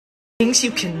Things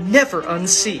you can never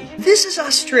unsee. This is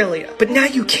Australia, but now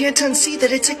you can't unsee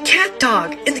that it's a cat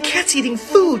dog, and the cat's eating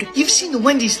food. You've seen the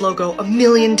Wendy's logo a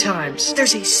million times.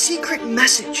 There's a secret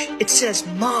message. It says,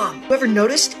 Mom. You ever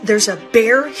noticed there's a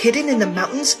bear hidden in the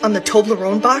mountains on the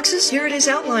Toblerone boxes? Here it is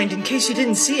outlined in case you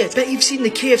didn't see it. Bet you've seen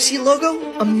the KFC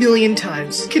logo a million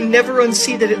times. Can never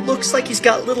unsee that it looks like he's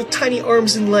got little tiny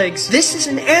arms and legs. This is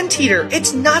an anteater.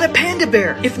 It's not a panda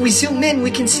bear. If we zoom in, we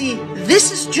can see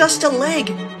this is just a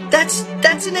leg.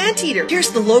 That's an anteater.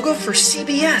 Here's the logo for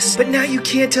CBS, but now you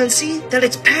can't unsee that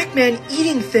it's Pac-Man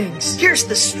eating things. Here's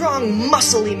the strong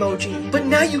muscle emoji, but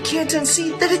now you can't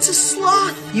unsee that it's a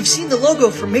sloth. You've seen the logo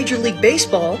for Major League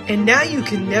Baseball, and now you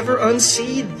can never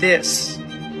unsee this.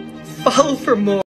 Follow for more.